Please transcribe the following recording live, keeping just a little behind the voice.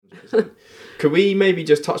100%. Could we maybe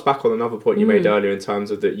just touch back on another point you made earlier in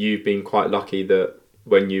terms of that you've been quite lucky that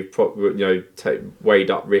when you've weighed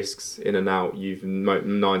up risks in and out, you've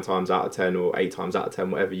 9 times out of 10 or 8 times out of 10,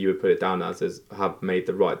 whatever you would put it down as have made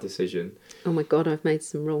the right decision? Oh my God, I've made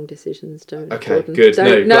some wrong decisions, Gordon. Good.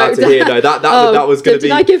 Glad to hear. No, that was going to be.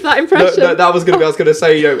 Did I give that impression? No, that was going to be. I was going to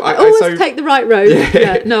say, I always take the right road.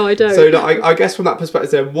 Yeah. No, I don't. So I guess from that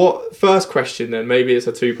perspective, then, first question? Then maybe it's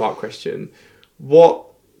a 2-part question. What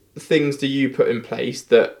things do you put in place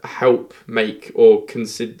that help make or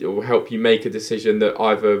help you make a decision that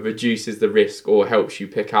either reduces the risk or helps you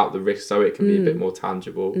pick out the risk so it can be a bit more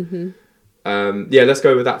tangible? Let's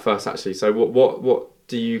go with that first, actually. So what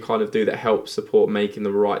do you kind of do that helps support making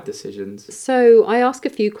the right decisions? So I ask a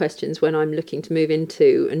few questions when I'm looking to move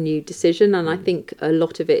into a new decision, and I think a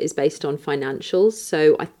lot of it is based on financials.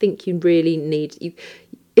 So I think you really need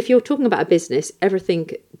if you're talking about a business,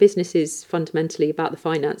 business is fundamentally about the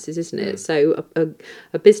finances, isn't it? So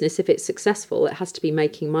a business, if it's successful, it has to be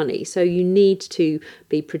making money. So you need to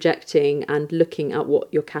be projecting and looking at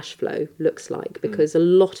what your cash flow looks like, because a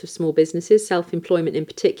lot of small businesses, self-employment in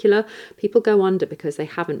particular, people go under because they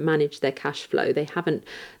haven't managed their cash flow. They haven't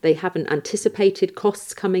anticipated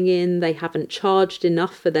costs coming in. They haven't charged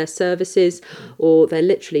enough for their services, or they're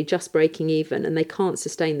literally just breaking even, and they can't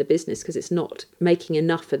sustain the business because it's not making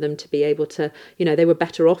enough for them to be able to, they were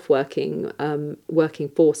better off working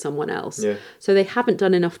for someone else. So they haven't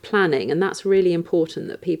done enough planning, and that's really important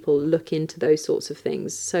that people look into those sorts of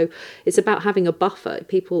things. So it's about having a buffer.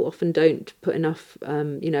 People often don't put enough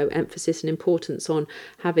emphasis and importance on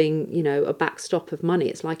having a backstop of money.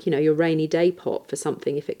 It's like your rainy day pot for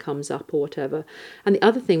something if it comes up or whatever. And the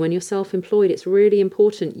other thing, when you're self-employed, it's really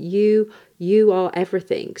important you are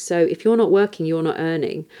everything. So if you're not working, you're not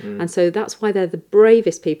earning. And so that's why they're the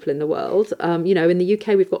bravest people in the world. In the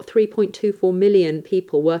UK, we've got 3.24 million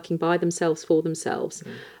people working by themselves for themselves.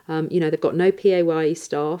 They've got no PAYE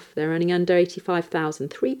staff. They're earning under 85,000,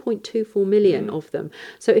 3.24 million of them.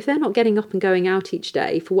 So if they're not getting up and going out each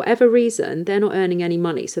day, for whatever reason, they're not earning any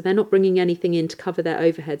money. So they're not bringing anything in to cover their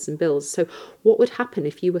overheads and bills. So what would happen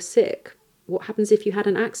if you were sick? What happens if you had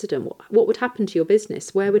an accident? What would happen to your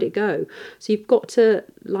business? Where would it go? So you've got to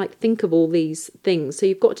think of all these things. So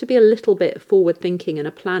you've got to be a little bit forward thinking and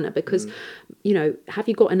a planner, because, have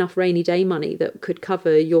you got enough rainy day money that could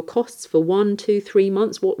cover your costs for 1, 2, 3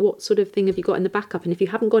 months? What sort of thing have you got in the backup? And if you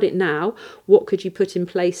haven't got it now, what could you put in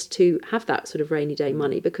place to have that sort of rainy day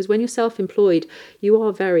money? Because when you're self-employed, you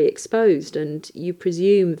are very exposed, and you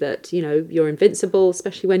presume that, you're invincible,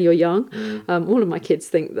 especially when you're young. All of my kids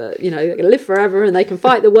think that, they're going to live forever and they can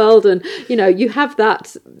fight the world, and you have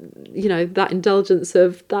that that indulgence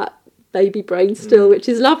of that baby brain still, which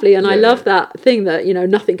is lovely, and I love that thing that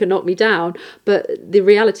nothing can knock me down. But the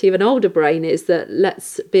reality of an older brain is that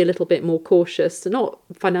let's be a little bit more cautious, not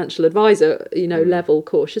financial advisor level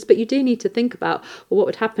cautious, but you do need to think about, well, what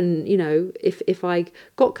would happen if I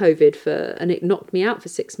got COVID and it knocked me out for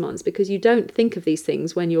 6 months, because you don't think of these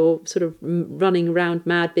things when you're sort of running around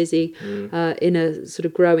mad busy in a sort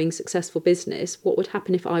of growing successful business. What would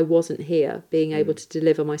happen if I wasn't here being able to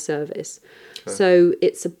deliver my service? So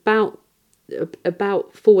it's about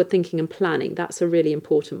forward thinking and planning. That's a really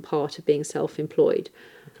important part of being self-employed.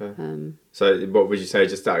 So what would you say,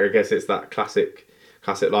 just that, I guess it's that classic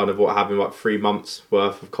line of what, having 3 months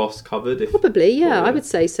worth of costs covered? Probably, I would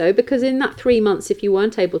say so, because in that 3 months, if you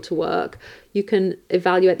weren't able to work, you can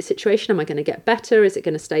evaluate the situation. Am I going to get better? Is it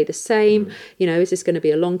going to stay the same? Is this going to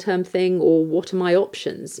be a long-term thing, or what are my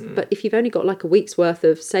options? But if you've only got a week's worth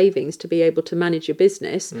of savings to be able to manage your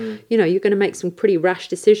business, you're going to make some pretty rash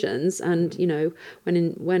decisions. And,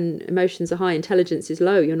 when emotions are high, intelligence is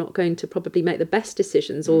low, you're not going to probably make the best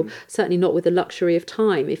decisions, or certainly not with the luxury of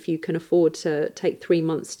time, if you can afford to take 3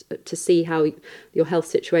 months to see how your health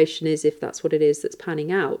situation is, if that's what it is that's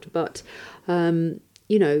panning out. But,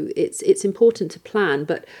 it's important to plan,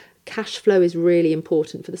 but cash flow is really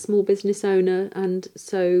important for the small business owner. And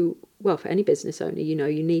so, for any business owner, you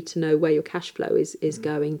need to know where your cash flow is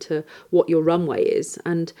going, to what your runway is.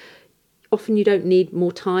 And often you don't need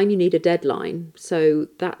more time, you need a deadline. So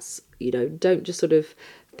that's, don't just sort of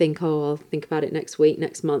think, I'll think about it next week,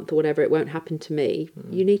 next month, or whatever, it won't happen to me.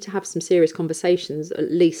 You need to have some serious conversations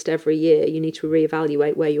at least every year. You need to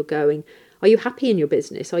reevaluate where you're going. Are you happy in your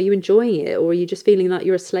business? Are you enjoying it? Or are you just feeling like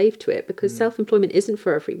you're a slave to it? Because self-employment isn't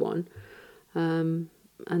for everyone.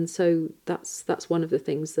 And so that's one of the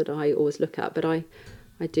things that I always look at. But I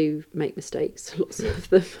do make mistakes, lots of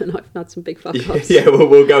them, and I've had some big fuck-ups.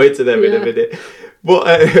 We'll go into them in a minute. Well,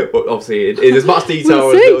 obviously, in as much detail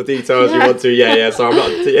as little detail as you want to. So I'm not...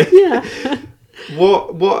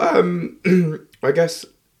 What I guess...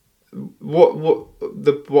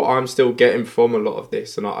 what I'm still getting from a lot of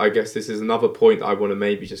this, and I guess this is another point that I want to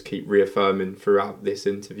maybe just keep reaffirming throughout this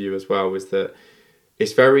interview as well, is that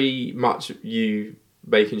it's very much you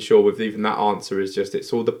making sure with even that answer is just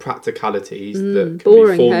it's all the practicalities that can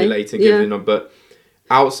boring, be formulated hey? given on, but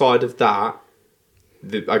outside of that,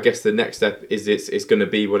 I guess the next step is it's going to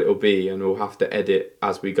be what it'll be, and we'll have to edit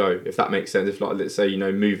as we go, if that makes sense. If, like, let's say,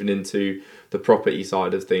 moving into the property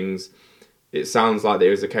side of things, it sounds like there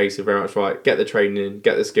was a case of very much, right, get the training,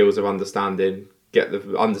 get the skills of understanding,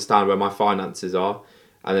 understand where my finances are,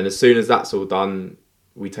 and then as soon as that's all done,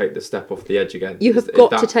 we take the step off the edge again. You have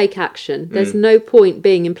got to take action. There's no point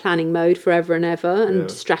being in planning mode forever and ever and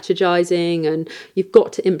strategizing, and you've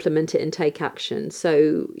got to implement it and take action.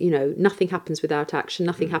 So, nothing happens without action,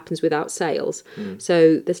 nothing happens without sales.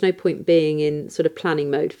 So there's no point being in sort of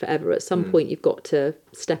planning mode forever. At some point, you've got to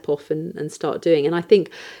step off and start doing. And I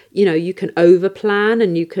think, you can over plan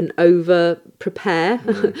and you can over prepare,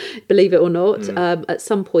 believe it or not. At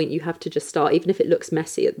some point, you have to just start, even if it looks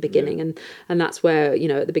messy at the beginning. And that's where,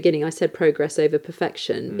 at the beginning, I said progress over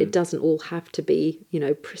perfection. It doesn't all have to be,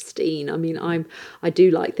 pristine. I mean, I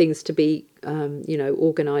do like things to be,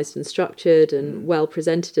 organised and structured and well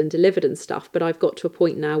presented and delivered and stuff. But I've got to a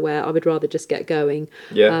point now where I would rather just get going.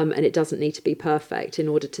 And it doesn't need to be perfect in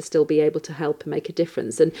order to still be able to help and make a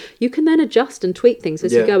difference. And you can then adjust and tweak things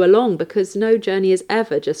as you go along, because no journey is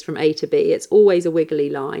ever just from A to B. It's always a wiggly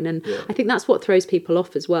line. And I think that's what throws people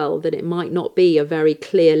off as well, that it might not be a very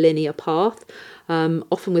clear linear path.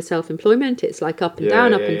 Often with self-employment, it's like up and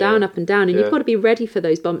down, up and down, up and down. And you've got to be ready for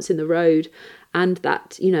those bumps in the road. And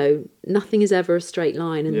that, nothing is ever a straight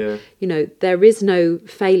line. And, there is no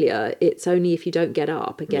failure. It's only if you don't get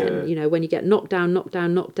up again. When you get knocked down, knocked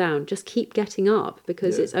down, knocked down, just keep getting up,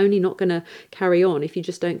 because it's only not going to carry on if you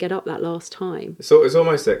just don't get up that last time. So it's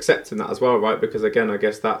almost accepting that as well, right? Because again, I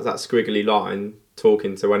guess that squiggly line,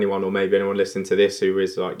 talking to anyone, or maybe anyone listening to this who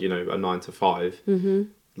is like, a 9 to 5,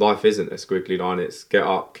 life isn't a squiggly line. It's get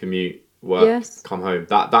up, commute, work, come home.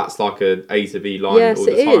 That's like A to B line all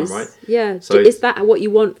the time, right? Yeah. So is that what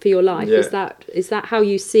you want for your life? Is that how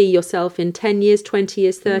you see yourself in 10 years, 20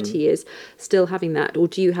 years, 30 years, still having that? Or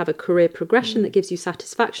do you have a career progression that gives you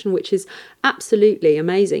satisfaction, which is absolutely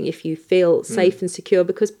amazing if you feel safe and secure?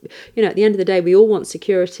 Because, at the end of the day, we all want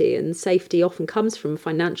security, and safety often comes from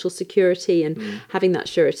financial security and having that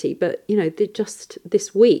surety. But, just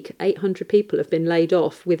this week, 800 people have been laid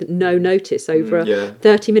off with no notice over a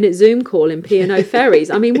 30-minute Zoom call in P&O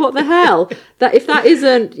Ferries. I mean, what the hell? That if that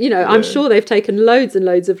isn't, I'm sure they've taken loads and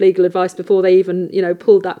loads of legal advice before they even,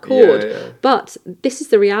 pulled that cord. But this is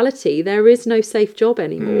the reality. There is no safe job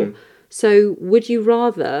anymore. So would you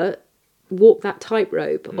rather walk that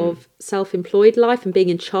tightrope of self-employed life and being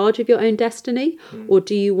in charge of your own destiny, or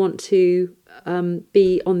do you want to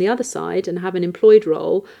be on the other side and have an employed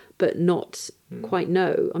role but not quite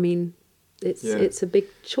know? I mean, it's a big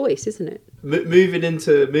choice, isn't it? Moving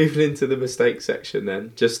into the mistake section,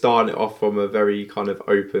 then, just starting it off from a very kind of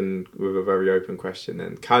open question.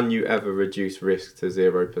 Then, can you ever reduce risk to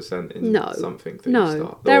 0% in something that you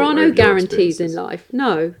start? There are no guarantees in life.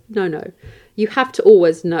 No. You have to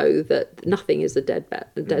always know that nothing is a dead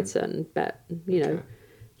certain bet. You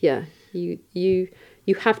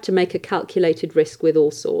have to make a calculated risk with all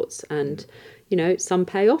sorts, and some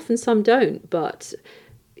pay off and some don't, but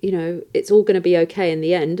it's all going to be okay in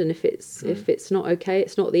the end. And if it's not okay,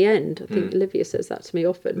 it's not the end. I think Olivia says that to me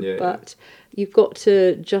often. But you've got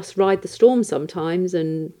to just ride the storm sometimes,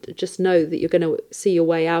 and just know that you're going to see your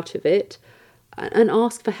way out of it, and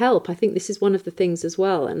ask for help. I think this is one of the things as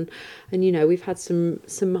well. And we've had some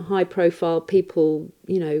high profile people,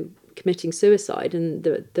 committing suicide, and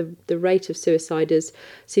the rate of suicide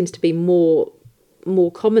seems to be more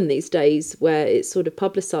common these days, where it's sort of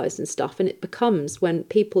publicised and stuff, and it becomes when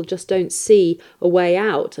people just don't see a way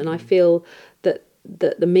out. And I feel that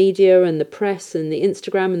the media and the press and the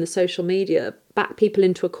Instagram and the social media back people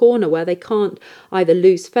into a corner where they can't either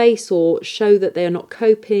lose face or show that they are not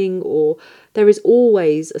coping, or there is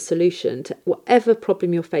always a solution to whatever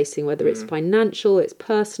problem you're facing, whether it's financial, it's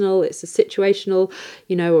personal, it's a situational,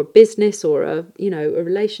 or a business, or a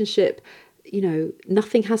relationship.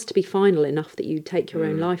 Nothing has to be final enough that you take your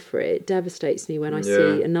own life for it. It devastates me when I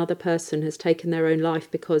see another person has taken their own life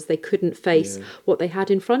because they couldn't face what they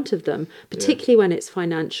had in front of them, particularly when it's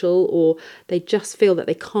financial, or they just feel that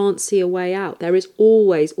they can't see a way out. There is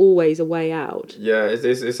always a way out. Yeah,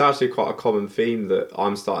 it's actually quite a common theme that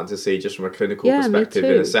I'm starting to see just from a clinical perspective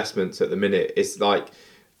in assessments at the minute. It's like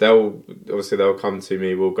they'll come to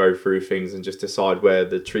me, we'll go through things and just decide where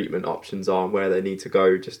the treatment options are and where they need to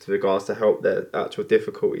go just with regards to help their actual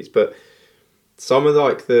difficulties. But some of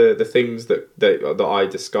like the things that I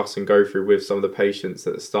discuss and go through with some of the patients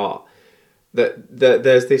at the start, that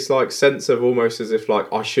there's this like sense of almost as if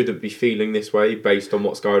like I shouldn't be feeling this way based on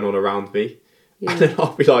what's going on around me. Yeah. And then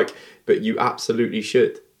I'll be like, but you absolutely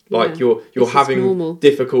should. Like Yeah. you're This is having normal.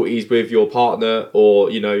 difficulties with your partner, or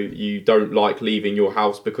you don't like leaving your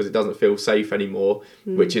house because it doesn't feel safe anymore,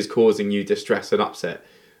 which is causing you distress and upset.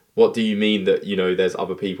 What do you mean that there's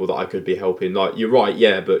other people that I could be helping? Like, you're right,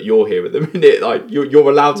 yeah, but you're here at the minute. Like, you're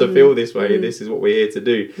allowed to feel this way. This is what we're here to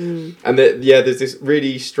do. And there's this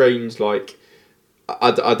really strange, like,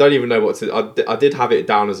 I don't even know what to. I did have it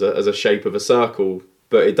down as a shape of a circle,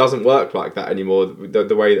 but it doesn't work like that anymore.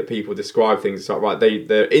 The way that people describe things, it's like, right,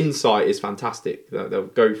 their insight is fantastic. They'll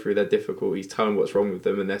go through their difficulties, tell them what's wrong with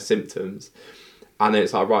them and their symptoms. And then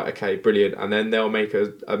it's like, right, okay, brilliant. And then they'll make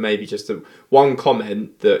maybe just one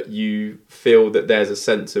comment that you feel that there's a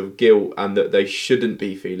sense of guilt and that they shouldn't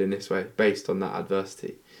be feeling this way based on that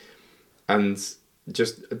adversity. And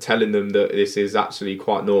just telling them that this is actually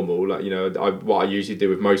quite normal. Like, what I usually do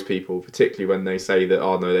with most people, particularly when they say that,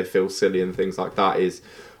 oh no, they feel silly and things like that, is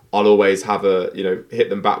I'll always have hit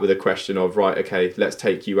them back with a question of, right, okay, let's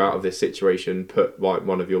take you out of this situation, put like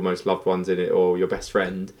one of your most loved ones in it or your best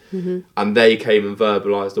friend. And they came and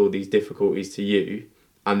verbalised all these difficulties to you.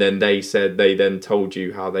 And then they then told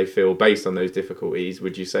you how they feel based on those difficulties.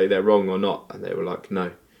 Would you say they're wrong or not? And they were like,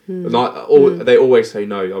 no. They always say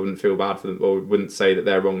no, I wouldn't feel bad for them, or wouldn't say that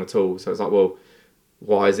they're wrong at all. So it's like, well,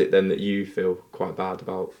 why is it then that you feel quite bad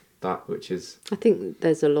about that? Which is, I think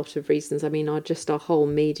there's a lot of reasons. I mean, our whole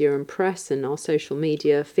media and press and our social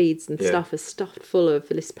media feeds and stuff are stuffed full of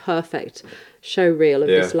this perfect show reel of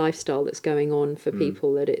this lifestyle that's going on for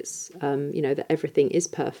people, that it's that everything is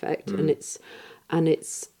perfect, and it's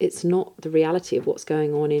not the reality of what's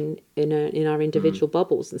going on in our individual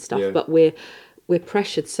bubbles and stuff. But we're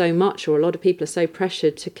pressured so much, or a lot of people are so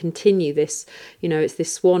pressured to continue this, it's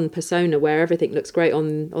this swan persona where everything looks great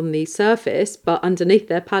on the surface, but underneath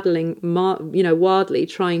they're paddling, wildly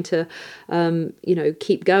trying to,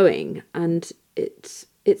 keep going. And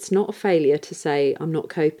it's not a failure to say, I'm not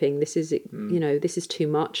coping. This is, this is too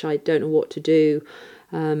much. I don't know what to do.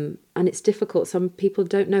 And it's difficult. Some people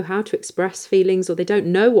don't know how to express feelings, or they don't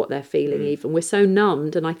know what they're feeling even. We're so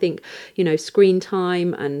numbed. And I think, screen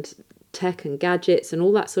time and tech and gadgets and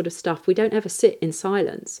all that sort of stuff, we don't ever sit in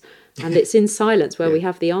silence, and it's in silence where we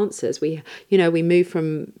have the answers. We move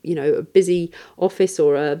from a busy office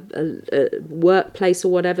or a workplace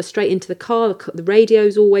or whatever straight into the car. The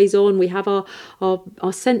radio's always on. We have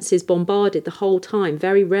our senses bombarded the whole time.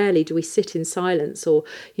 Very rarely do we sit in silence, or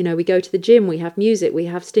we go to the gym, we have music, we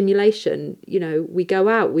have stimulation, we go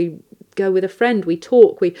out, we go with a friend, we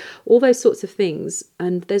talk, all those sorts of things,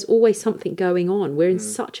 and there's always something going on. We're in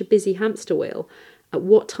such a busy hamster wheel. At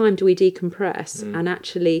what time do we decompress and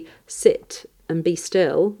actually sit and be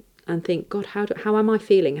still and think, God, how am I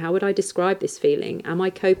feeling? How would I describe this feeling? Am I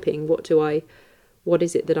coping? What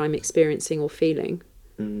is it that I'm experiencing or feeling?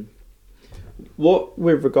 What,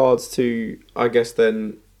 with regards to, I guess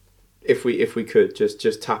then, if we could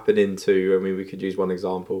just tap it into, I mean, we could use one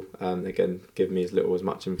example, again, give me as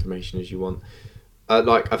much information as you want,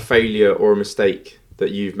 like a failure or a mistake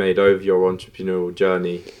that you've made over your entrepreneurial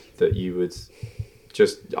journey that you would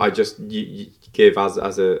you give as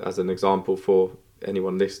an example for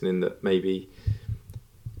anyone listening, that maybe,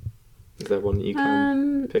 is there one that you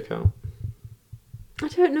can pick out? I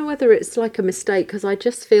don't know whether it's like a mistake, because I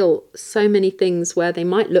just feel so many things where they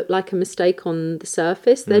might look like a mistake on the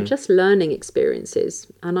surface, they're just learning experiences.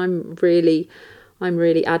 And I'm really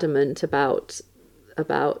adamant about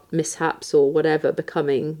mishaps or whatever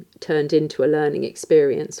becoming turned into a learning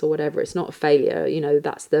experience or whatever. It's not a failure.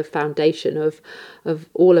 That's the foundation of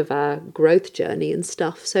all of our growth journey and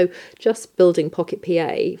stuff. So just building Pocket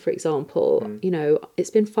PA, for example, it's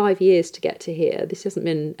been 5 years to get to here. This hasn't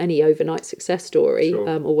been any overnight success story. Sure.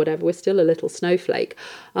 Or whatever. We're still a little snowflake.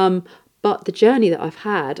 But the journey that I've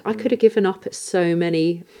had, I could have given up at so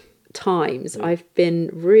many times. I've been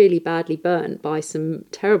really badly burnt by some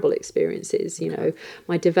terrible experiences.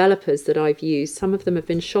 My developers that I've used, some of them have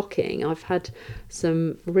been shocking. I've had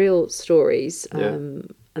some real stories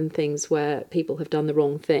and things where people have done the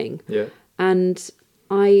wrong thing. And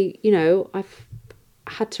I've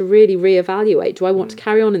had to really reevaluate. Do I want to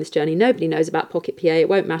carry on in this journey? Nobody knows about Pocket PA. It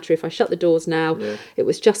won't matter if I shut the doors now. It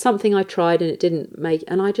was just something I tried and it didn't make.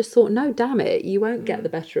 And I just thought, no, damn it, you won't get the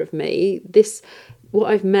better of me. What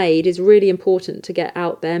I've made is really important to get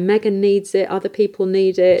out there. Megan needs it. Other people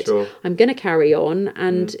need it. Sure. I'm going to carry on.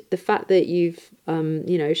 And the fact that you've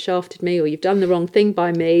shafted me, or you've done the wrong thing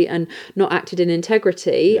by me and not acted in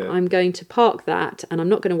integrity, I'm going to park that, and I'm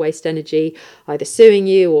not going to waste energy either suing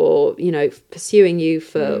you or, pursuing you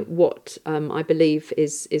for what I believe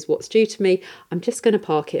is what's due to me. I'm just going to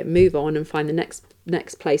park it and move on and find the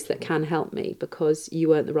next place that can help me, because you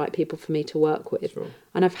weren't the right people for me to work with. Sure.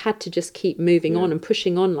 And I've had to just keep moving on and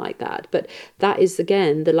pushing on like that. But that is,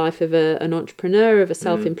 again, the life of an entrepreneur, of a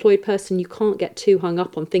self-employed person. You can't get too hung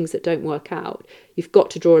up on things that don't work out. You've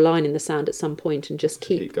got to draw a line in the sand at some point and just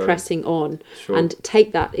keep pressing on. Sure. And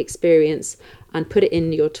take that experience and put it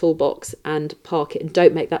in your toolbox and park it, and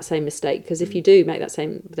don't make that same mistake, because if you do make that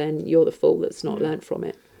same, then you're the fool that's not learned from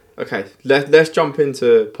it. Okay, let's jump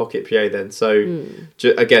into Pocket PA then. So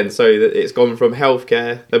again, so that it's gone from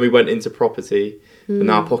healthcare, then we went into property, and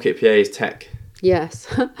now Pocket PA is tech. Yes.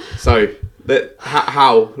 So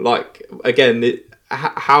how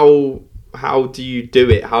do you do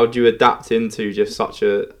it? How do you adapt into just such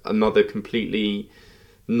another completely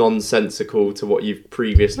nonsensical to what you've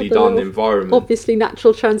previously done environment? Obviously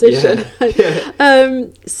natural transition.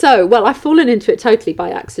 I've fallen into it totally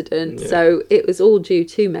by accident. So it was all due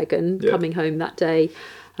to Megan coming home that day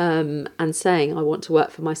and saying, I want to work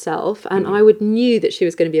for myself. And I knew that she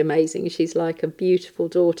was going to be amazing. She's like a beautiful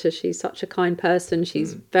daughter. She's such a kind person.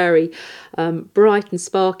 She's very bright and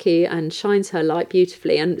sparky and shines her light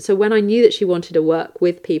beautifully. And so when I knew that she wanted to work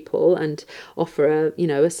with people and offer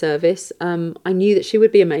a service, I knew that she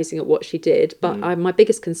would be amazing at what she did. But my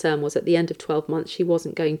biggest concern was, at the end of 12 months, she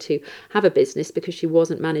wasn't going to have a business because she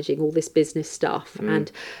wasn't managing all this business stuff.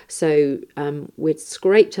 And so we'd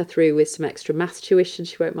scraped her through with some extra maths tuition,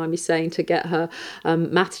 she won't mind me saying, to get her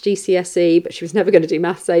maths GCSE, but she was never going to do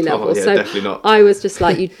maths A level. So definitely not. I was just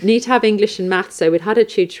like, you need to have English and maths. So we'd had her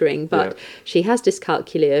tutoring, but she has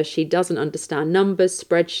dyscalculia. She doesn't understand numbers,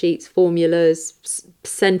 spreadsheets, formulas,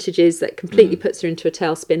 percentages. That completely puts her into a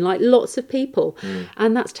tailspin, like lots of people.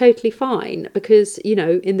 And that's totally fine, because,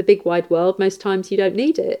 in the big wide world, most times you don't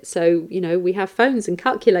need it. So, we have phones and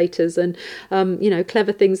calculators and,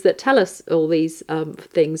 clever things that tell us all these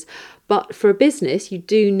things. But for a business, you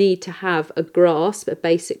do need to have a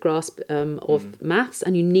basic grasp of maths,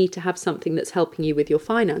 and you need to have something that's helping you with your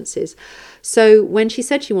finances. So when she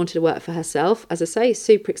said she wanted to work for herself, as I say,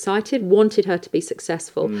 super excited, wanted her to be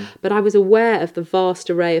successful. But I was aware of the vast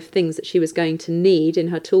array of things that she was going to need in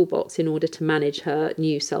her toolbox in order to manage her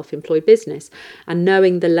new self-employed business. And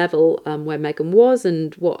knowing the level where Megan was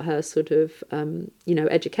and what her sort of,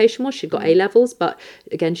 education was, she'd got A levels, but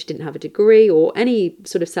again, she didn't have a degree or any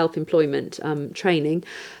sort of self-employment training.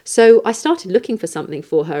 So I started looking for something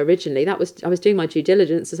for her originally. I was doing my due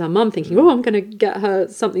diligence as her mum, thinking, I'm going to get her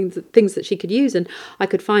things that she could use, and I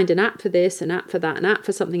could find an app for this, an app for that, an app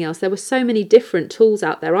for something else. There were so many different tools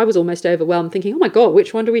out there. I was almost overwhelmed, thinking, oh my God,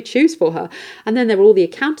 which one do we choose for her? And then there were all the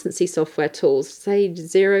accountancy software tools, Sage,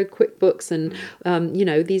 Xero, QuickBooks, and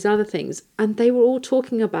these other things. And they were all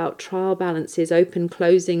talking about trial balances, open,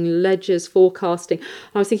 closing, ledgers, forecasting.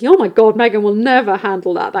 I was thinking, oh my God, Megan will never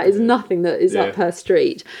handle that. That is nothing that is up her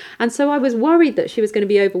street. And so I was worried that she was going to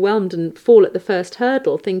be overwhelmed and fall at the first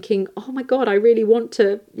hurdle, thinking, oh my God, I really want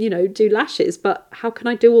to, do lashes, but how can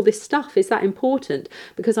I do all this stuff? Is that important?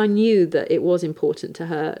 Because I knew that it was important to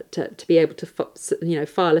her to be able to,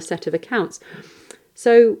 file a set of accounts.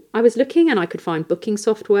 So I was looking, and I could find booking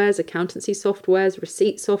softwares, accountancy softwares,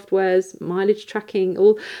 receipt softwares, mileage tracking,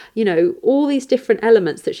 all these different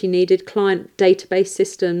elements that she needed, client database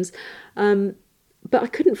systems. But I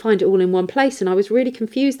couldn't find it all in one place, and I was really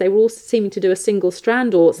confused. They were all seeming to do a single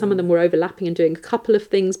strand, or some of them were overlapping and doing a couple of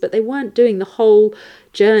things, but they weren't doing the whole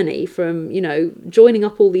journey from, joining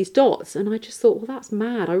up all these dots. And I just thought, well, that's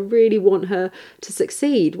mad. I really want her to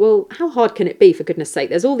succeed. Well, how hard can it be, for goodness sake?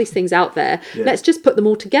 There's all these things out there. Let's just put them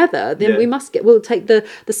all together. Then we'll take the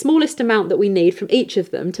smallest amount that we need from each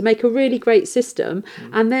of them to make a really great system,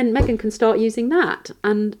 and then Megan can start using that.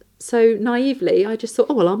 And so naively, I just thought,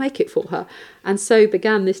 oh, well, I'll make it for her. And so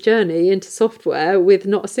began this journey into software with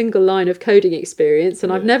not a single line of coding experience.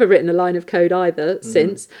 And I've never written a line of code either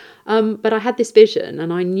since. But I had this vision,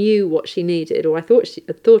 and I knew what she needed, or I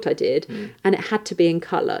thought I did, and it had to be in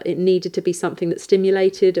colour. It needed to be something that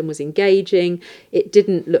stimulated and was engaging. It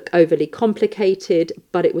didn't look overly complicated,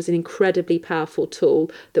 but it was an incredibly powerful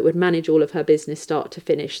tool that would manage all of her business start to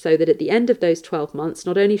finish, so that at the end of those 12 months,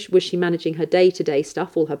 not only was she managing her day-to-day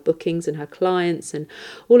stuff, all her bookings and her clients and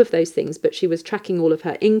all of those things, but she was tracking all of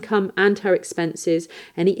her income and her expenses,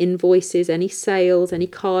 any invoices, any sales, any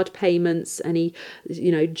card payments, any,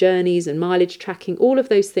 journeys and mileage tracking. All of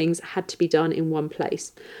those things had to be done in one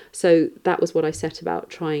place. So that was what I set about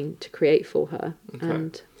trying to create for her. Okay.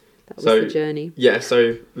 And that was the journey. Yeah,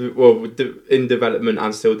 so, well, in development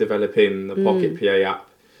and still developing the Pocket PA app,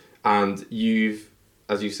 and you've,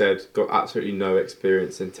 as you said, got absolutely no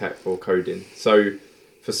experience in tech or coding. So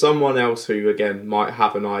for someone else who, again, might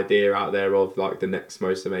have an idea out there of like the next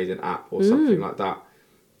most amazing app or something like that,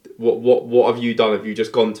 what have you done? Have you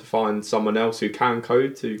just gone to find someone else who can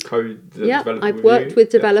code to code the development? I've worked with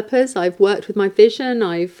developers. I've worked with my vision.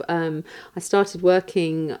 I started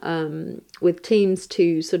working with teams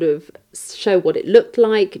to sort of show what it looked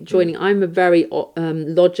like. Joining, I'm a very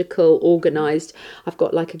logical, organised. I've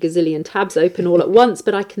got like a gazillion tabs open all at once,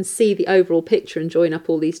 but I can see the overall picture and join up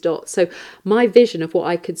all these dots. So my vision of what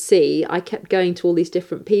I could see, I kept going to all these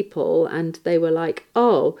different people, and they were like,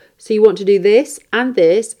 "Oh, so you want to do this and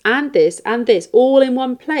this and this and this all in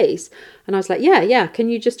one place?" And I was like, yeah, can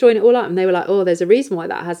you just join it all up? And they were like, oh, there's a reason why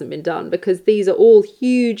that hasn't been done, because these are all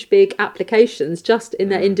huge, big applications just in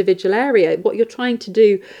their individual area. What you're trying to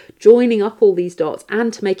do, joining up all these dots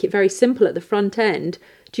and to make it very simple at the front end,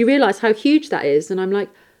 do you realise how huge that is? And I'm like,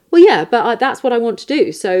 well, yeah, but that's what I want to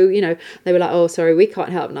do. So, they were like, oh, sorry, we can't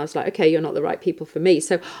help. And I was like, okay, you're not the right people for me.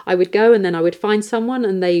 So I would go and then I would find someone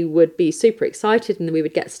and they would be super excited and then we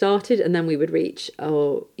would get started and then we would reach,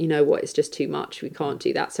 oh, you know what, it's just too much. We can't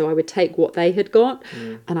do that. So I would take what they had got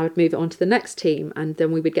and I would move it on to the next team, and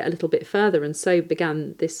then we would get a little bit further. And so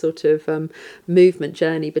began this sort of movement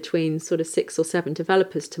journey between sort of 6 or 7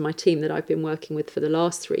 developers to my team that I've been working with for the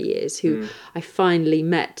last 3 years, who I finally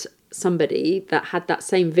met somebody that had that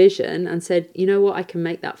same vision and said, you know what, I can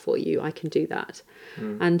make that for you, I can do that.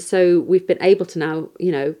 And so we've been able to now,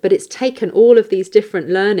 but it's taken all of these different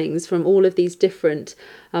learnings from all of these different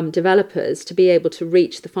developers to be able to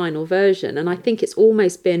reach the final version. And I think it's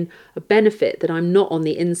almost been a benefit that I'm not on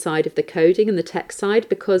the inside of the coding and the tech side,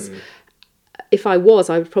 because if I was,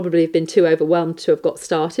 I would probably have been too overwhelmed to have got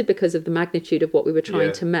started because of the magnitude of what we were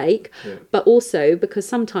trying to make. But also because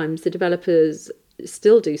sometimes the developers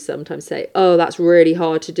still do sometimes say, oh, that's really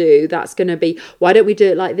hard to do, that's going to be, why don't we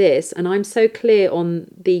do it like this? And I'm so clear on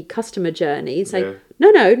the customer journey, say,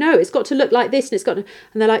 no, it's got to look like this, and it's got to,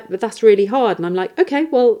 and they're like, but that's really hard. And I'm like, okay,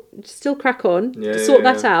 well, still crack on, sort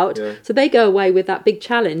that out. So they go away with that big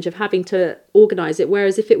challenge of having to organise it,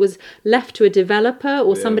 whereas if it was left to a developer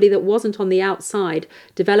or somebody that wasn't on the outside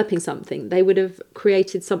developing something, they would have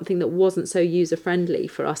created something that wasn't so user friendly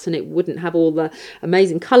for us, and it wouldn't have all the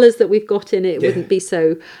amazing colours that we've got in it. It wouldn't be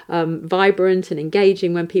so vibrant and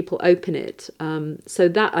engaging when people open it. So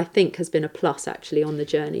that, I think, has been a plus actually on the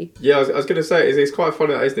journey. I was going to say, it's quite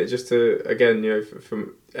funny, isn't it, just to, again,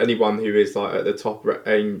 from anyone who is like at the top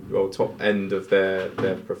end of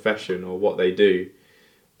their profession or what they do,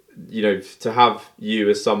 to have you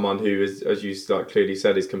as someone who is, as you like clearly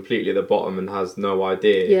said, is completely at the bottom and has no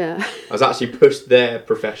idea, has actually pushed their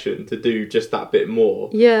profession to do just that bit more,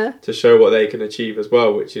 to show what they can achieve as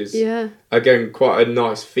well, which is again quite a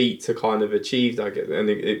nice feat to kind of achieve that. And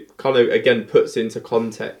it kind of again puts into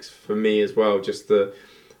context for me as well just the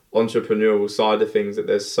entrepreneurial side of things, that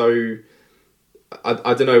there's so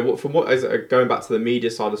I don't know, going back to the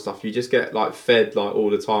media side of stuff, you just get like fed like all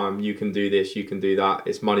the time, you can do this, you can do that,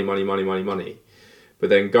 it's money. But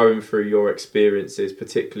then going through your experiences,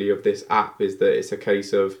 particularly of this app, is that it's a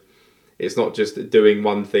case of, it's not just doing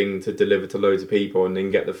one thing to deliver to loads of people and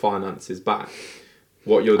then get the finances back.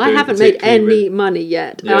 What you're doing, I haven't made any money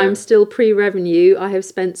yet. I'm still pre-revenue. I have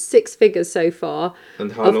spent 6 figures so far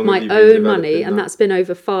of my own money, and that's been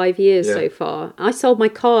over 5 years so far. I sold my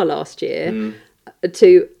car last year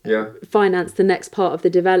to finance the next part of the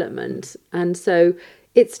development, and so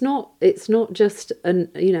it's not just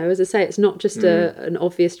as I say, it's not just an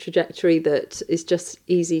obvious trajectory that is just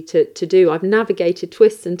easy to do. I've navigated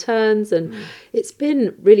twists and turns, and it's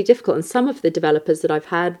been really difficult. And some of the developers that I've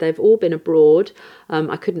had, they've all been abroad.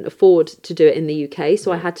 I couldn't afford to do it in the UK,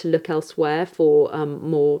 so I had to look elsewhere for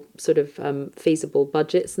more sort of feasible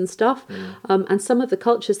budgets and stuff. And some of the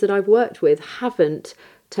cultures that I've worked with haven't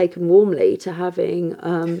taken warmly to having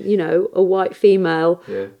a white female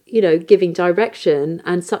giving direction,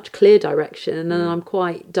 and such clear direction, and I'm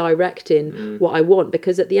quite direct in what I want,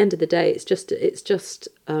 because at the end of the day it's just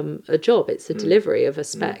a job, it's a delivery of a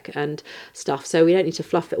spec and stuff, so we don't need to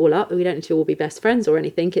fluff it all up, we don't need to all be best friends or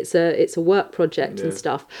anything. It's a work project and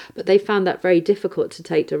stuff, but they found that very difficult to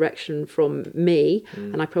take direction from me,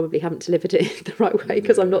 and I probably haven't delivered it the right way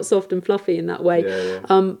because I'm not soft and fluffy in that way.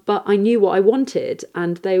 But I knew what I wanted,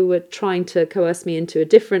 and they were trying to coerce me into a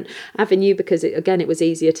different avenue because it was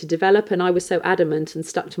easier to develop, and I was so adamant and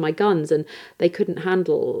stuck to my guns, and they couldn't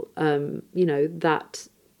handle that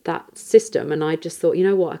system, and I just thought, you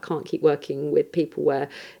know what, I can't keep working with people where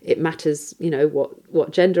it matters,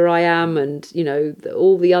 what gender I am, and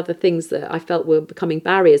all the other things that I felt were becoming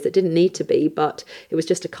barriers that didn't need to be, but it was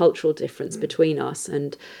just a cultural difference between us,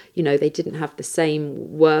 and they didn't have the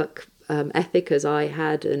same work ethic as I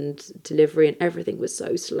had, and delivery, and everything was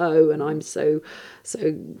so slow, and I'm so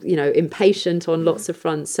impatient on lots of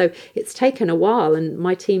fronts. So it's taken a while, and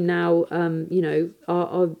my team now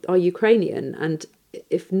are Ukrainian, and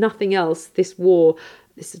if nothing else, this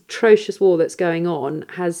atrocious war that's going on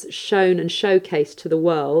has shown and showcased to the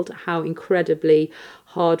world how incredibly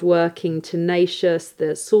hardworking, tenacious,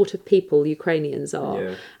 the sort of people Ukrainians are.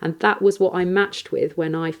 Yeah. And that was what I matched with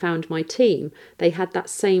when I found my team. They had that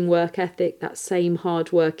same work ethic, that same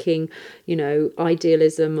hardworking,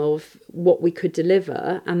 idealism of what we could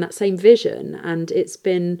deliver, and that same vision. And it's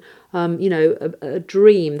been a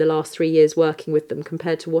dream the last 3 years working with them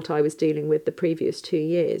compared to what I was dealing with the previous 2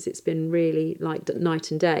 years. It's been really like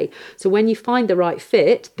night and day. So when you find the right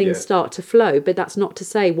fit, things start to flow. But that's not to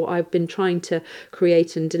say what I've been trying to create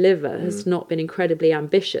and deliver has not been incredibly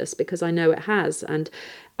ambitious, because I know it has. And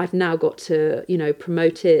I've now got to,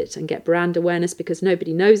 promote it and get brand awareness, because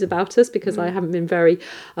nobody knows about us, because I haven't been very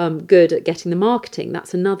good at getting the marketing.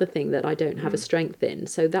 That's another thing that I don't have a strength in.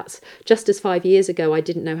 So that's just as 5 years ago I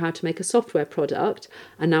didn't know how to make a software product,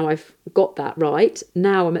 and now I've got that right.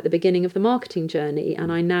 Now I'm at the beginning of the marketing journey,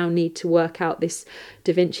 and I now need to work out this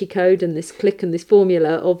Da Vinci Code and this click and this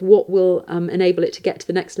formula of what will enable it to get to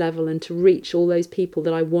the next level and to reach all those people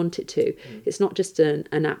that I want it to. It's not just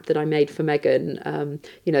an app that I made for Megan.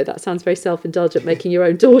 That sounds very self-indulgent, making your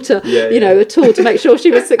own daughter, a tool to make sure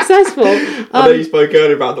she was successful. I know you spoke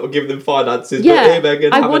earlier about not giving them finances, but here,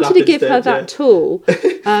 Megan, I wanted to give her that tool,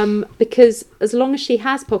 because as long as she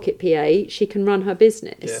has Pocket PA, she can run her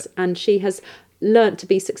business, and she has learnt to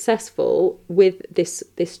be successful with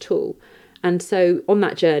this tool. And so on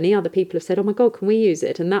that journey, other people have said, oh my God, can we use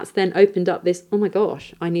it? And that's then opened up this, oh my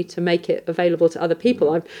gosh, I need to make it available to other people.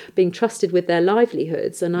 I'm being trusted with their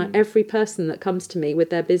livelihoods. And every person that comes to me with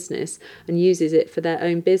their business and uses it for their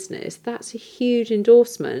own business, that's a huge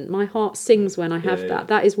endorsement. My heart sings when I have that.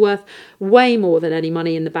 That is worth way more than any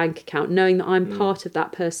money in the bank account, knowing that I'm part of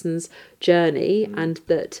that person's journey, and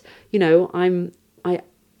that,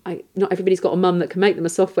 not everybody's got a mum that can make them a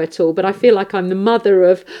software tool, but I feel like I'm the mother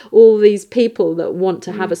of all these people that want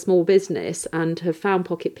to have a small business and have found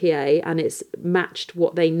Pocket PA, and it's matched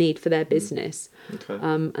what they need for their business. Okay.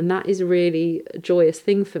 And that is a really joyous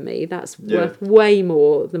thing for me. That's worth way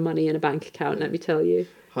more than money in a bank account, let me tell you.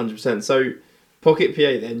 100%. So Pocket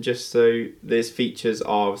PA then, just so there's features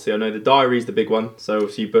are, obviously I know the diary is the big one, so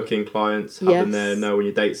obviously you book in clients, have them there, know when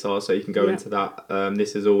your dates are, so you can go into that.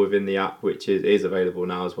 This is all within the app, which is available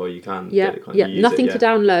now as well. You can nothing to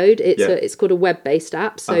download. It's called a web-based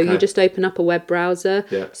app, so you just open up a web browser,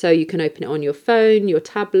 so you can open it on your phone, your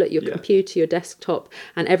tablet, your computer, your desktop,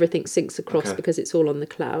 and everything syncs across because it's all on the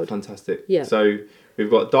cloud. Fantastic. So we've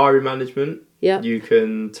got diary management. Yeah. You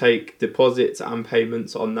can take deposits and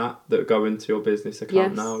payments on that go into your business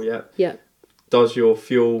account now. Yeah. Does your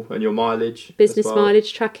fuel and your mileage. Business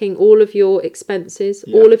mileage, tracking all of your expenses,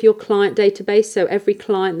 all of your client database. So every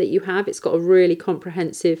client that you have, it's got a really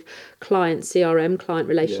comprehensive client CRM, client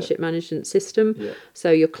relationship management system. Yeah.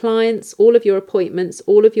 So your clients, all of your appointments,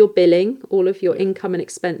 all of your billing, all of your income and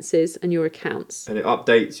expenses, and your accounts. And it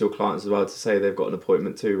updates your clients as well to say they've got an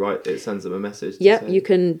appointment too, right? It sends them a message. You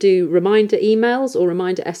can do reminder emails or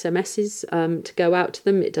reminder SMSs to go out to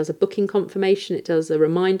them. It does a booking confirmation. It does a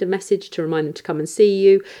reminder message to remind them to come and see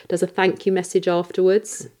you, does a thank you message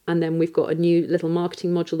afterwards, and then we've got a new little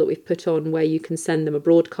marketing module that we've put on where you can send them a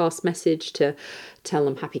broadcast message to tell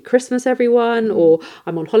them happy Christmas everyone, or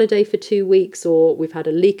I'm on holiday for 2 weeks, or we've had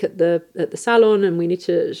a leak at the salon and we need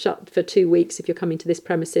to shut for 2 weeks. If you're coming to this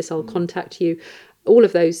premises, I'll contact you. All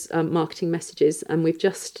of those marketing messages. And we've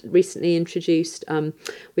just recently introduced,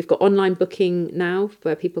 we've got online booking now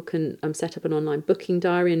where people can set up an online booking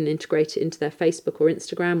diary and integrate it into their Facebook or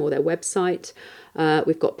Instagram or their website.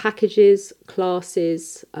 We've got packages,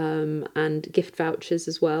 classes, and gift vouchers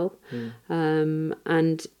as well.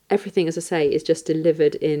 And everything, as I say, is just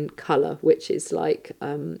delivered in colour, which is like,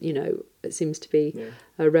 it seems to be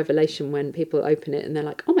a revelation when people open it and they're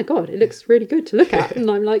like, oh my God, it looks really good to look at.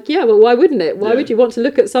 And I'm like, well, why wouldn't it? Why would you want to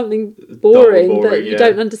look at something boring that you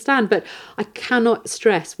don't understand? But I cannot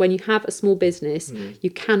stress, when you have a small business,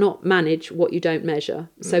 you cannot manage what you don't measure.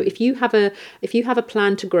 So if you have a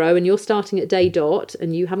plan to grow and you're starting at day dot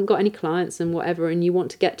and you haven't got any clients and whatever, and you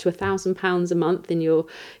want to get to £1,000 a month in your,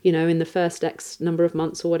 in the first X number of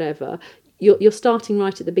months or whatever, you're starting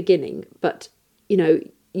right at the beginning. But,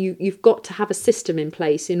 you've got to have a system in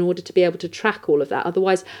place in order to be able to track all of that.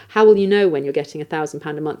 Otherwise, how will you know when you're getting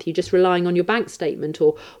 £1,000 a month? You're just relying on your bank statement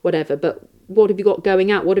or whatever. But what have you got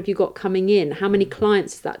going out? What have you got coming in? How many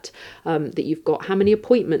clients is that that you've got? How many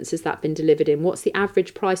appointments has that been delivered in? What's the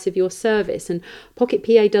average price of your service? And Pocket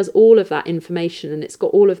PA does all of that information, and it's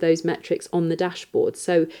got all of those metrics on the dashboard.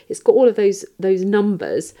 So it's got all of those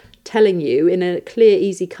numbers telling you in a clear,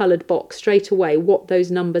 easy coloured box straight away what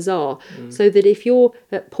those numbers are, so that if you're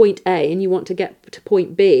at point A and you want to get to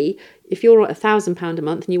point B, if you're at £1,000 a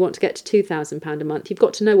month and you want to get to £2,000 a month, you've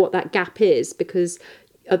got to know what that gap is, because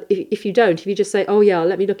if you don't, if you just say, oh yeah,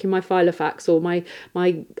 let me look in my Filofax or my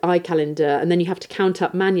iCalendar, and then you have to count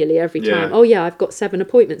up manually every time, oh yeah, I've got 7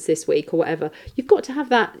 appointments this week or whatever, you've got to have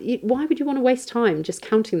that. Why would you want to waste time just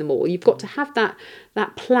counting them all? You've got to have that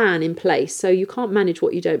plan in place. So you can't manage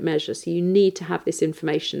what you don't measure. So you need to have this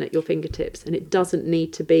information at your fingertips, and it doesn't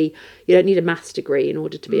need to be, you don't need a maths degree in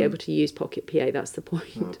order to be able to use Pocket PA. That's the point.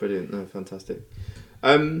 Oh, brilliant. No, fantastic.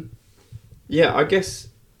 Yeah, I guess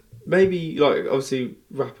maybe, like, obviously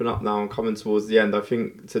wrapping up now and coming towards the end, I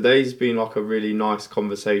think today's been like a really nice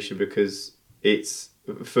conversation, because it's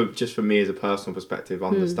for me as a personal perspective,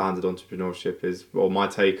 understanding entrepreneurship is, well, my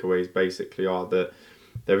takeaways basically are that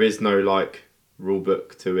there is no like rule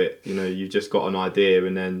book to it. You know, you've just got an idea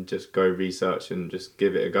and then just go research and just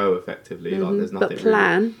give it a go effectively. Like there's nothing. But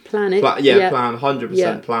plan it. Plan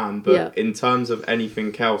 100% plan. But in terms of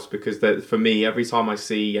anything else, because for me, every time I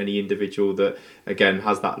see any individual that again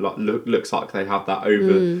has that looks like they have that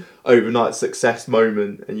overnight success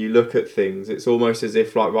moment, and you look at things, it's almost as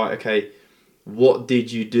if like, right, okay, what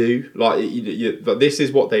did you do? Like, but this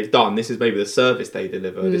is what they've done. This is maybe the service they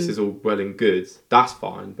deliver. This is all well and good. That's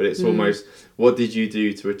fine. But it's almost, what did you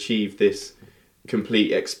do to achieve this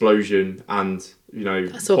complete explosion and, you know,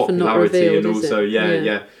 that's popularity revealed, and also,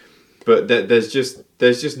 yeah. But there's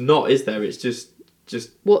just not, is there? It's just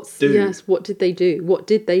what did they do? What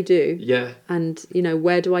did they do? Yeah. And, you know,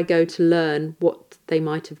 where do I go to learn what they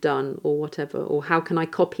might have done or whatever, or how can I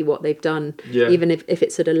copy what they've done, even if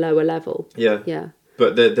it's at a lower level.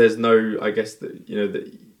 But there's no, I guess that, you know,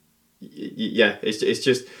 that it's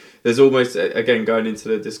just, there's almost, again, going into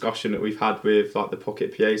the discussion that we've had with like the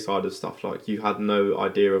Pocket PA side of stuff, like you had no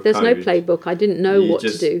idea of there's code. no playbook. I didn't know what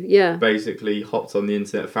to do. Basically hopped on the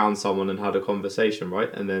internet, found someone and had a conversation,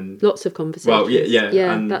 right? And then lots of conversations. Well,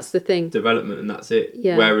 and that's the thing, development, and that's it.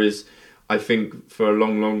 Whereas I think for a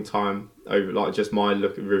long time, over like just my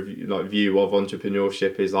view of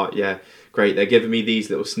entrepreneurship is like, yeah, great, they're giving me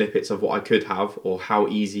these little snippets of what I could have or how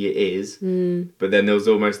easy it is, but then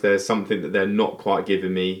there's something that they're not quite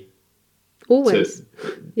giving me. Always.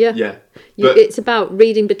 But it's about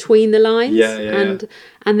reading between the lines,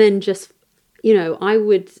 and then just, you know, I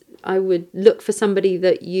would look for somebody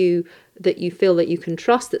that you feel that you can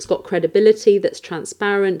trust, that's got credibility, that's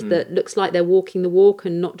transparent, that looks like they're walking the walk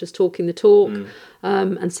and not just talking the talk,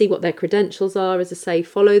 and see what their credentials are. As I say,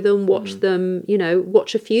 follow them, watch them, you know,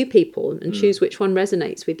 watch a few people and choose which one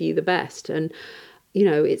resonates with you the best. And, you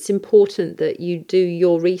know, it's important that you do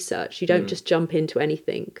your research. You don't just jump into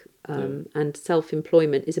anything. And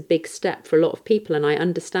self-employment is a big step for a lot of people, and I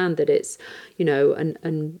understand that it's, you know,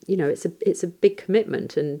 and you know, it's a big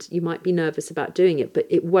commitment, and you might be nervous about doing it, but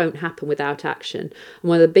it won't happen without action. And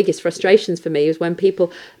one of the biggest frustrations for me is when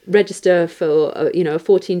people register for a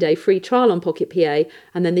 14-day free trial on Pocket PA,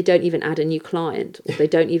 and then they don't even add a new client, or they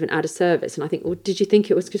don't even add a service, and I think, well, did you think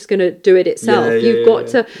it was just going to do it itself? You've got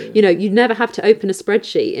to, you know, you never have to open a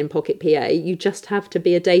spreadsheet in Pocket PA. You just have to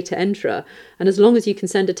be a data enterer, and as long as you can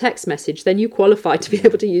send a text message, then you qualify to be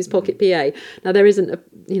able to use Pocket PA. Now, there isn't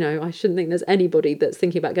I shouldn't think there's anybody that's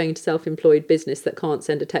thinking about going into self-employed business that can't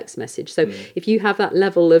send a text message. So if you have that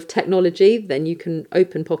level of technology, then you can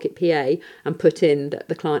open Pocket PA and put in that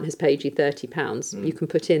the client has paid you £30. You can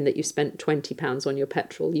put in that you spent £20 on your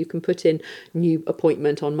petrol. You can put in new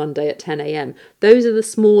appointment on Monday at 10 a.m. Those are the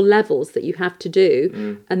small levels that you have to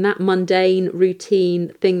do. And that mundane routine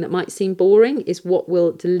thing that might seem boring is what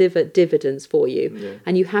will deliver dividends for you.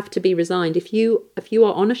 And you have to be resigned. If you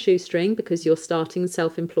are on a shoestring because you're starting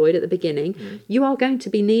self-employed at the beginning, you are going to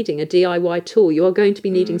be needing a DIY tool. You are going to be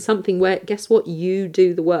needing something where, guess what, you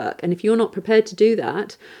do the work. And if you're not prepared to do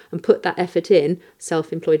that and put that effort in,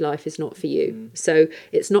 self-employed life is not for you. So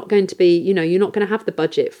it's not going to be, you know, you're not going to have the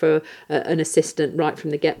budget for an assistant right from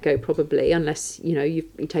the get-go, probably, unless, you know, you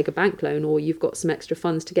take a bank loan or you've got some extra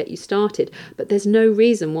funds to get you started. But there's no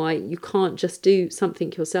reason why you can't just do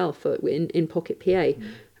something yourself in Pocket PA. I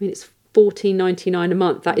mean, it's $14.99 a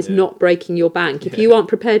month. That is not breaking your bank. If you aren't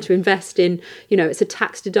prepared to invest in, it's a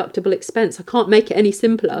tax deductible expense. I can't make it any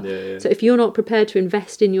simpler. So if you're not prepared to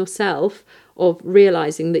invest in yourself, of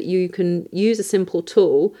realizing that you can use a simple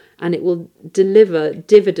tool and it will deliver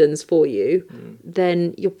dividends for you,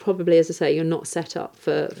 then you're probably, as I say, you're not set up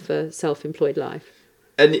for self-employed life.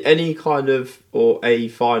 Any kind of, or a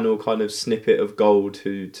final kind of snippet of gold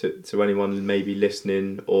to anyone maybe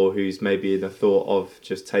listening, or who's maybe in the thought of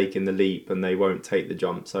just taking the leap and they won't take the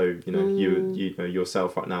jump. So you know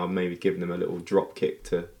yourself right now, maybe giving them a little drop kick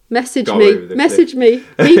to message me,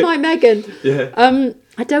 be my Megan.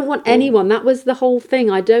 I don't want anyone. That was the whole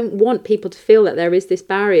thing. I don't want people to feel that there is this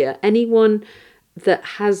barrier. Anyone that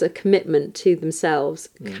has a commitment to themselves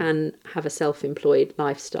can have a self-employed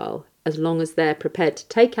lifestyle, as long as they're prepared to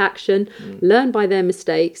take action, learn by their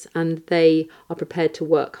mistakes, and they are prepared to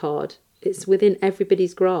work hard. It's within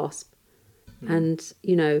everybody's grasp. And,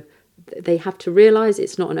 they have to realise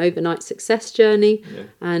it's not an overnight success journey,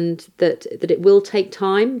 and that it will take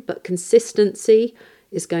time, but consistency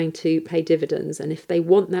is going to pay dividends. And if they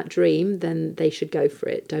want that dream, then they should go for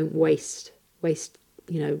it. Don't waste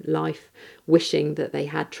life wishing that they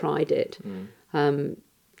had tried it.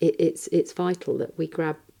 It's vital that we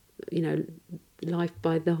grab life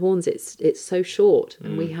by the horns. It's so short,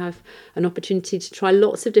 and we have an opportunity to try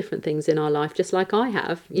lots of different things in our life, just like I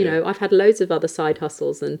have. I've had loads of other side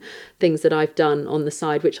hustles and things that I've done on the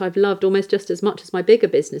side, which I've loved almost just as much as my bigger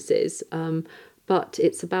businesses. But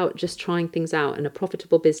it's about just trying things out, and a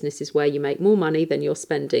profitable business is where you make more money than you're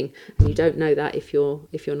spending, and you don't know that if you're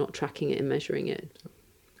not tracking it and measuring it.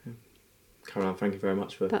 Caroline, thank you very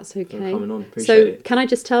much for coming on. Appreciate it. Can I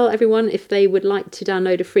just tell everyone, if they would like to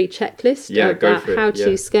download a free checklist about how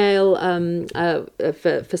to scale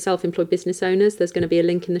for self-employed business owners, there's going to be a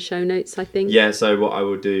link in the show notes, I think. Yeah, so what I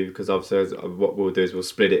will do, because obviously what we'll do is we'll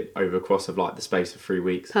split it over across of like the space of 3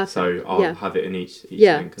 weeks. Perfect. So I'll have it in each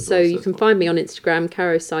link as so well. You can find me on Instagram,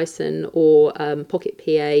 Caro Syson, or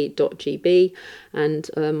pocketpa.gb, and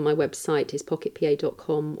my website is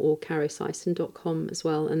pocketpa.com or carosyson.com as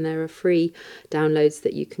well, and there are free downloads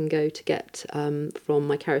that you can go to get from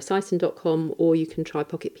my carosyson.com, or you can try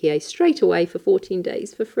Pocket PA straight away for 14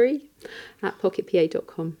 days for free at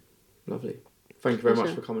pocketpa.com. Lovely. Thank you very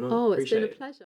much for coming on. Oh, it's been a pleasure.